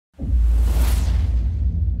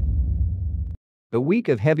A week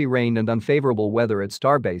of heavy rain and unfavorable weather at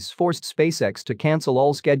Starbase forced SpaceX to cancel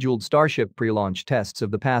all scheduled Starship pre-launch tests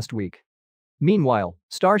of the past week. Meanwhile,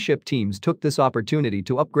 Starship teams took this opportunity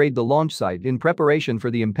to upgrade the launch site in preparation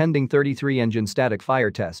for the impending 33-engine static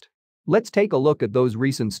fire test. Let's take a look at those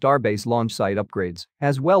recent Starbase launch site upgrades,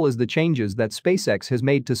 as well as the changes that SpaceX has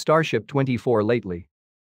made to Starship 24 lately.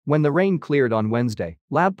 When the rain cleared on Wednesday,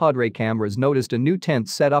 LabPadre cameras noticed a new tent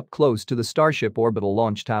set up close to the Starship orbital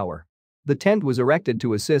launch tower. The tent was erected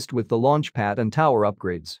to assist with the Launchpad and tower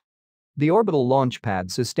upgrades. The orbital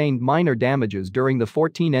Launchpad sustained minor damages during the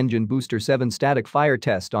 14-engine Booster 7 static fire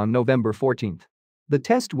test on November 14. The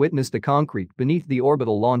test witnessed the concrete beneath the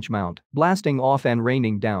orbital launch mount blasting off and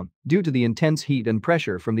raining down due to the intense heat and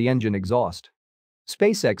pressure from the engine exhaust.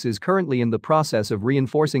 SpaceX is currently in the process of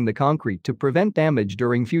reinforcing the concrete to prevent damage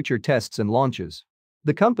during future tests and launches.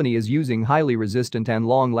 The company is using highly resistant and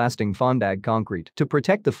long-lasting Fondag concrete to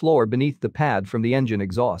protect the floor beneath the pad from the engine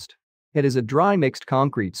exhaust. It is a dry mixed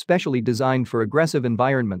concrete specially designed for aggressive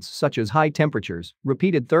environments such as high temperatures,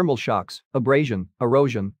 repeated thermal shocks, abrasion,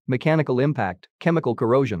 erosion, mechanical impact, chemical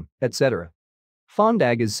corrosion, etc.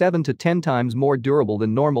 Fondag is 7 to 10 times more durable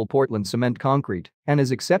than normal Portland cement concrete and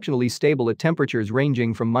is exceptionally stable at temperatures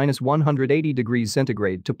ranging from -180 degrees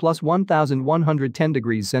centigrade to +1110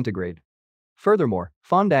 degrees centigrade. Furthermore,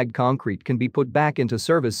 Fondag concrete can be put back into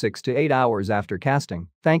service 6 to 8 hours after casting,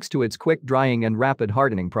 thanks to its quick drying and rapid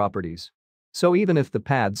hardening properties. So even if the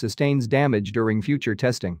pad sustains damage during future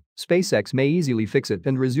testing, SpaceX may easily fix it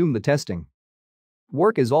and resume the testing.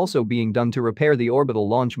 Work is also being done to repair the orbital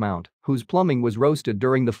launch mount, whose plumbing was roasted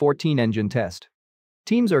during the 14-engine test.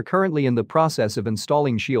 Teams are currently in the process of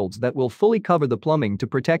installing shields that will fully cover the plumbing to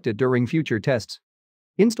protect it during future tests.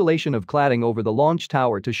 Installation of cladding over the launch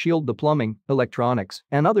tower to shield the plumbing, electronics,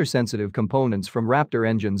 and other sensitive components from Raptor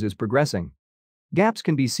engines is progressing. Gaps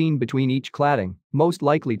can be seen between each cladding, most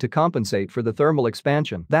likely to compensate for the thermal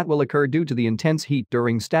expansion that will occur due to the intense heat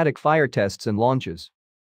during static fire tests and launches.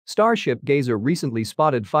 Starship Gazer recently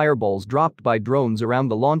spotted fireballs dropped by drones around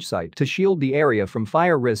the launch site to shield the area from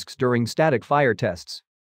fire risks during static fire tests.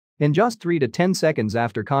 In just 3 to 10 seconds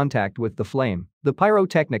after contact with the flame, the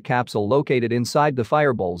pyrotechnic capsule located inside the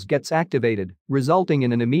fireballs gets activated, resulting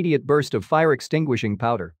in an immediate burst of fire-extinguishing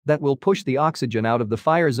powder that will push the oxygen out of the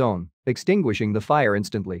fire zone, extinguishing the fire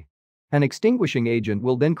instantly. An extinguishing agent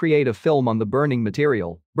will then create a film on the burning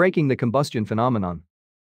material, breaking the combustion phenomenon.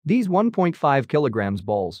 These 1.5 kilograms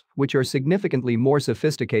balls, which are significantly more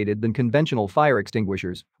sophisticated than conventional fire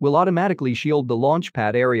extinguishers, will automatically shield the launch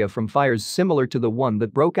pad area from fires similar to the one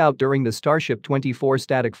that broke out during the Starship 24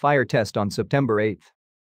 static fire test on September 8.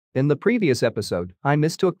 In the previous episode, I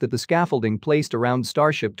mistook that the scaffolding placed around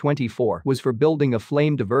Starship 24 was for building a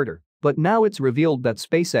flame diverter, but now it's revealed that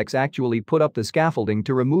SpaceX actually put up the scaffolding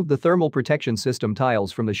to remove the thermal protection system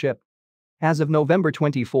tiles from the ship. As of November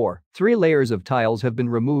 24, 3 layers of tiles have been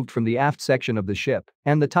removed from the aft section of the ship,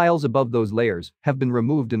 and the tiles above those layers have been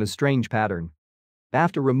removed in a strange pattern.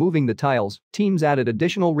 After removing the tiles, teams added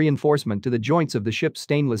additional reinforcement to the joints of the ship's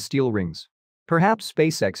stainless steel rings. Perhaps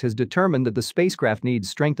SpaceX has determined that the spacecraft needs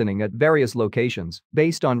strengthening at various locations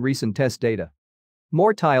based on recent test data.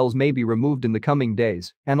 More tiles may be removed in the coming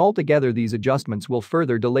days, and altogether these adjustments will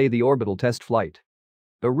further delay the orbital test flight.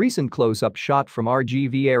 A recent close-up shot from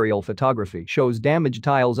RGV aerial photography shows damaged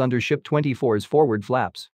tiles under Ship 24's forward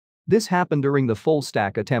flaps. This happened during the full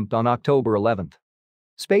stack attempt on October 11.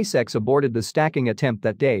 SpaceX aborted the stacking attempt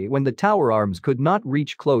that day when the tower arms could not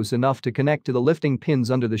reach close enough to connect to the lifting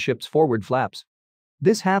pins under the ship's forward flaps.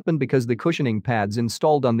 This happened because the cushioning pads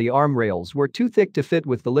installed on the arm rails were too thick to fit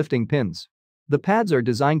with the lifting pins. The pads are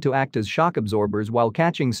designed to act as shock absorbers while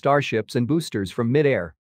catching starships and boosters from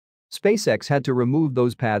mid-air. SpaceX had to remove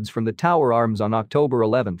those pads from the tower arms on October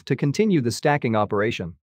 11 to continue the stacking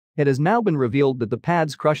operation. It has now been revealed that the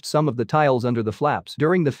pads crushed some of the tiles under the flaps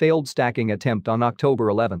during the failed stacking attempt on October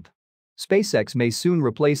 11. SpaceX may soon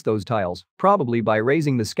replace those tiles, probably by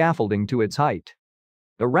raising the scaffolding to its height.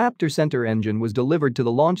 A Raptor center engine was delivered to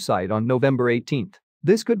the launch site on November 18.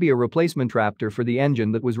 This could be a replacement Raptor for the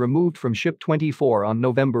engine that was removed from Ship 24 on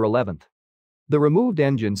November 11. The removed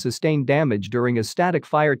engine sustained damage during a static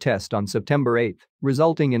fire test on September 8,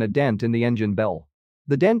 resulting in a dent in the engine bell.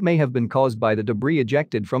 The dent may have been caused by the debris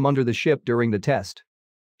ejected from under the ship during the test.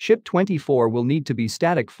 Ship 24 will need to be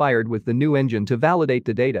static fired with the new engine to validate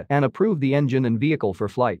the data and approve the engine and vehicle for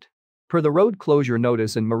flight. Per the road closure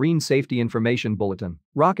notice and Marine Safety Information Bulletin,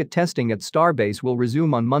 rocket testing at Starbase will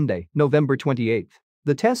resume on Monday, November 28.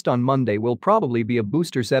 The test on Monday will probably be a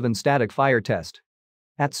Booster 7 static fire test.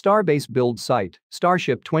 At Starbase build site,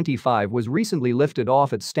 Starship 25 was recently lifted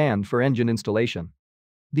off its stand for engine installation.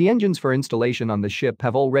 The engines for installation on the ship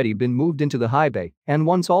have already been moved into the high bay, and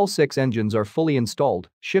once all 6 engines are fully installed,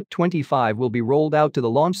 Ship 25 will be rolled out to the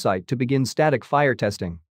launch site to begin static fire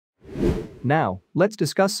testing. Now, let's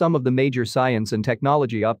discuss some of the major science and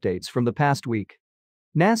technology updates from the past week.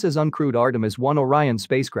 NASA's uncrewed Artemis-1 Orion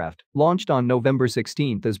spacecraft, launched on November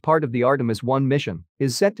 16 as part of the Artemis-1 mission,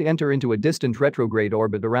 is set to enter into a distant retrograde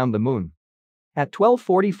orbit around the Moon. At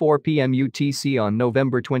 12:44 p.m. UTC on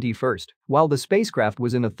November 21, while the spacecraft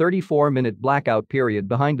was in a 34-minute blackout period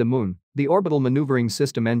behind the Moon, the Orbital Maneuvering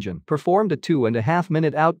System engine performed a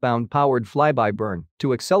 2.5-minute outbound powered flyby burn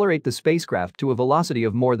to accelerate the spacecraft to a velocity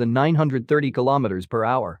of more than 930 km per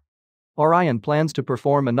hour. Orion plans to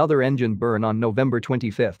perform another engine burn on November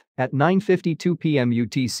 25 at 9:52 p.m.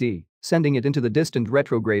 UTC, sending it into the distant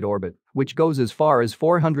retrograde orbit, which goes as far as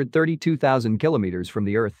 432,000 kilometers from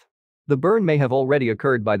the Earth. The burn may have already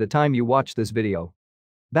occurred by the time you watch this video.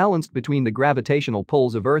 Balanced between the gravitational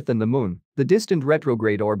pulls of Earth and the Moon, the distant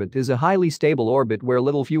retrograde orbit is a highly stable orbit where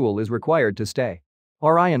little fuel is required to stay.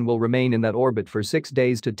 Orion will remain in that orbit for 6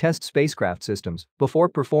 days to test spacecraft systems before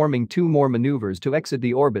performing 2 more maneuvers to exit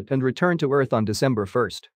the orbit and return to Earth on December 1.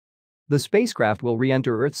 The spacecraft will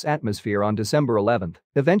re-enter Earth's atmosphere on December 11,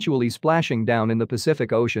 eventually splashing down in the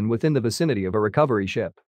Pacific Ocean within the vicinity of a recovery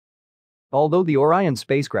ship. Although the Orion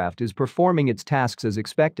spacecraft is performing its tasks as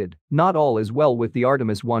expected, not all is well with the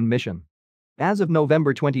Artemis-1 mission. As of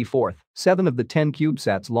November 24, 7 of the 10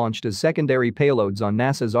 CubeSats launched as secondary payloads on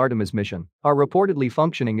NASA's Artemis mission are reportedly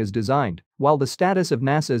functioning as designed, while the status of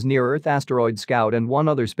NASA's Near-Earth Asteroid Scout and 1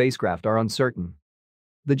 other spacecraft are uncertain.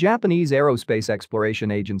 The Japanese Aerospace Exploration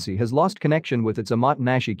Agency has lost connection with its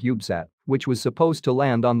Amato-Nashi CubeSat, which was supposed to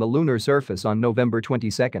land on the lunar surface on November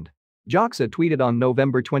 22. JAXA tweeted on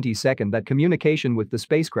November 22 that communication with the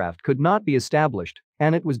spacecraft could not be established,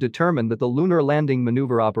 and it was determined that the lunar landing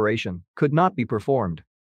maneuver operation could not be performed.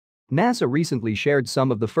 NASA recently shared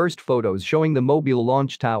some of the first photos showing the Mobile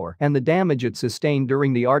launch tower and the damage it sustained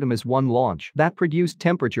during the Artemis-1 launch that produced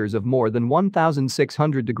temperatures of more than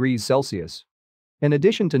 1,600 degrees Celsius. In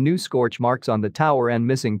addition to new scorch marks on the tower and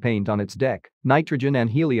missing paint on its deck, nitrogen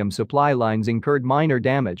and helium supply lines incurred minor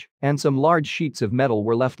damage, and some large sheets of metal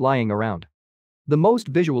were left lying around. The most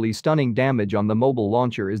visually stunning damage on the mobile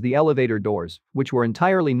launcher is the elevator doors, which were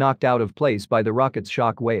entirely knocked out of place by the rocket's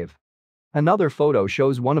shock wave. Another photo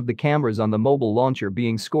shows one of the cameras on the mobile launcher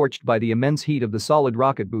being scorched by the immense heat of the solid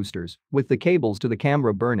rocket boosters, with the cables to the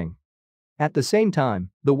camera burning. At the same time,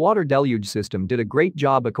 the water deluge system did a great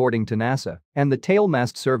job according to NASA, and the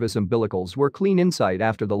tailmast service umbilicals were clean inside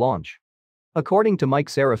after the launch. According to Mike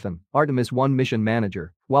Serafin, Artemis-1 mission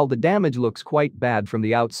manager, while the damage looks quite bad from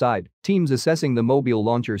the outside, teams assessing the mobile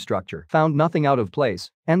launcher structure found nothing out of place,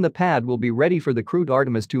 and the pad will be ready for the crewed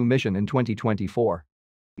Artemis 2 mission in 2024.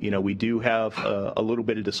 We do have a little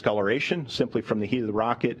bit of discoloration simply from the heat of the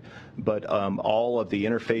rocket, but all of the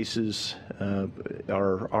interfaces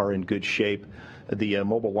are in good shape. The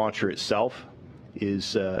mobile launcher itself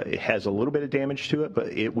it has a little bit of damage to it, but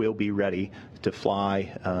it will be ready to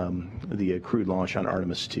fly the crewed launch on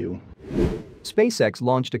Artemis 2. SpaceX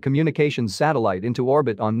launched a communications satellite into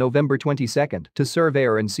orbit on November 22 to serve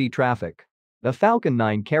air and sea traffic. A Falcon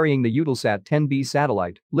 9 carrying the Eutelsat 10B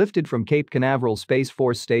satellite lifted from Cape Canaveral Space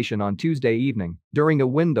Force Station on Tuesday evening during a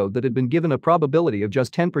window that had been given a probability of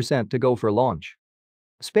just 10% to go for launch.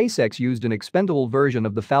 SpaceX used an expendable version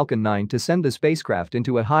of the Falcon 9 to send the spacecraft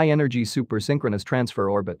into a high-energy super-synchronous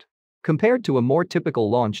transfer orbit. Compared to a more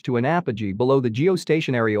typical launch to an apogee below the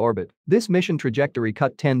geostationary orbit, this mission trajectory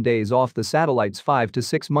cut 10 days off the satellite's 5 to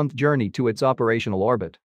 6 month journey to its operational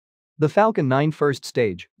orbit. The Falcon 9 first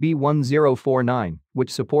stage, B1049,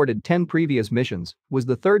 which supported 10 previous missions, was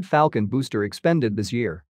the third Falcon booster expended this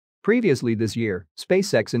year. Previously this year,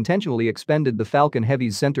 SpaceX intentionally expended the Falcon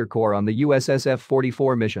Heavy's center core on the USS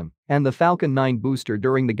F-44 mission and the Falcon 9 booster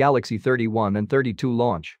during the Galaxy 31 and 32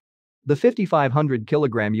 launch. The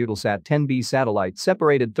 5,500-kilogram Eutelsat 10B satellite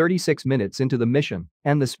separated 36 minutes into the mission,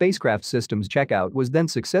 and the spacecraft system's checkout was then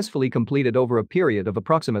successfully completed over a period of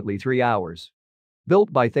approximately 3 hours.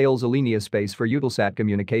 Built by Thales Alenia Space for Eutelsat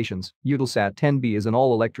Communications, Eutelsat 10B is an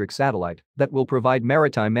all-electric satellite that will provide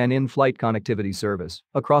maritime and in-flight connectivity service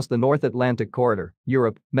across the North Atlantic Corridor,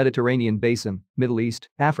 Europe, Mediterranean Basin, Middle East,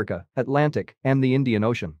 Africa, Atlantic, and the Indian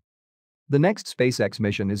Ocean. The next SpaceX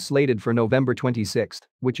mission is slated for November 26,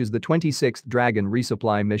 which is the 26th Dragon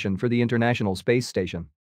resupply mission for the International Space Station.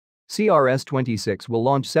 CRS-26 will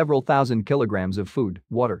launch several thousand kilograms of food,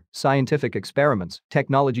 water, scientific experiments,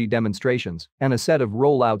 technology demonstrations, and a set of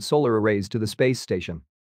rollout solar arrays to the space station.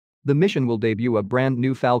 The mission will debut a brand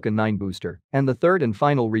new Falcon 9 booster and the third and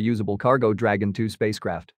final reusable cargo Dragon 2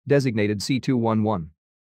 spacecraft, designated C211.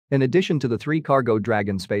 In addition to the 3 cargo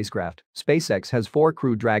Dragon spacecraft, SpaceX has 4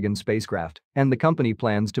 Crew Dragon spacecraft, and the company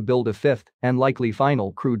plans to build a 5th, and likely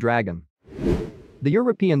final, Crew Dragon. The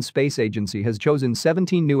European Space Agency has chosen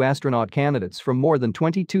 17 new astronaut candidates from more than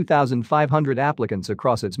 22,500 applicants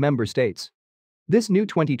across its member states. This new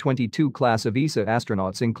 2022 class of ESA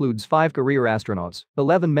astronauts includes 5 career astronauts,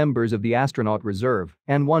 11 members of the astronaut reserve,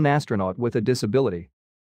 and 1 astronaut with a disability.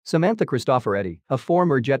 Samantha Cristoforetti, a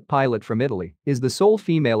former jet pilot from Italy, is the sole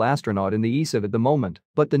female astronaut in the ESA at the moment,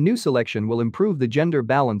 but the new selection will improve the gender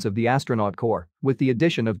balance of the astronaut corps, with the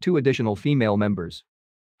addition of 2 additional female members.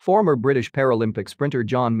 Former British Paralympic sprinter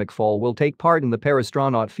John McFall will take part in the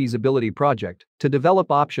Parastronaut Feasibility Project to develop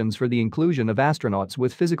options for the inclusion of astronauts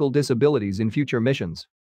with physical disabilities in future missions.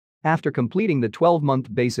 After completing the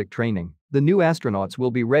 12-month basic training, the new astronauts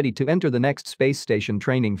will be ready to enter the next space station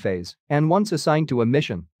training phase, and once assigned to a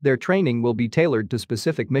mission, their training will be tailored to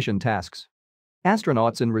specific mission tasks.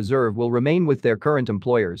 Astronauts in reserve will remain with their current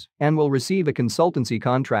employers and will receive a consultancy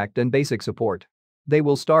contract and basic support. They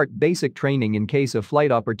will start basic training in case a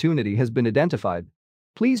flight opportunity has been identified.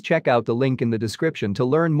 Please check out the link in the description to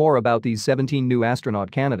learn more about these 17 new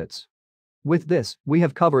astronaut candidates. With this, we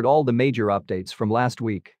have covered all the major updates from last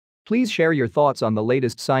week. Please share your thoughts on the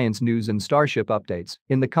latest science news and Starship updates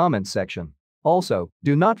in the comments section. Also,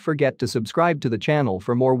 do not forget to subscribe to the channel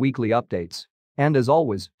for more weekly updates. And as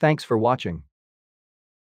always, thanks for watching.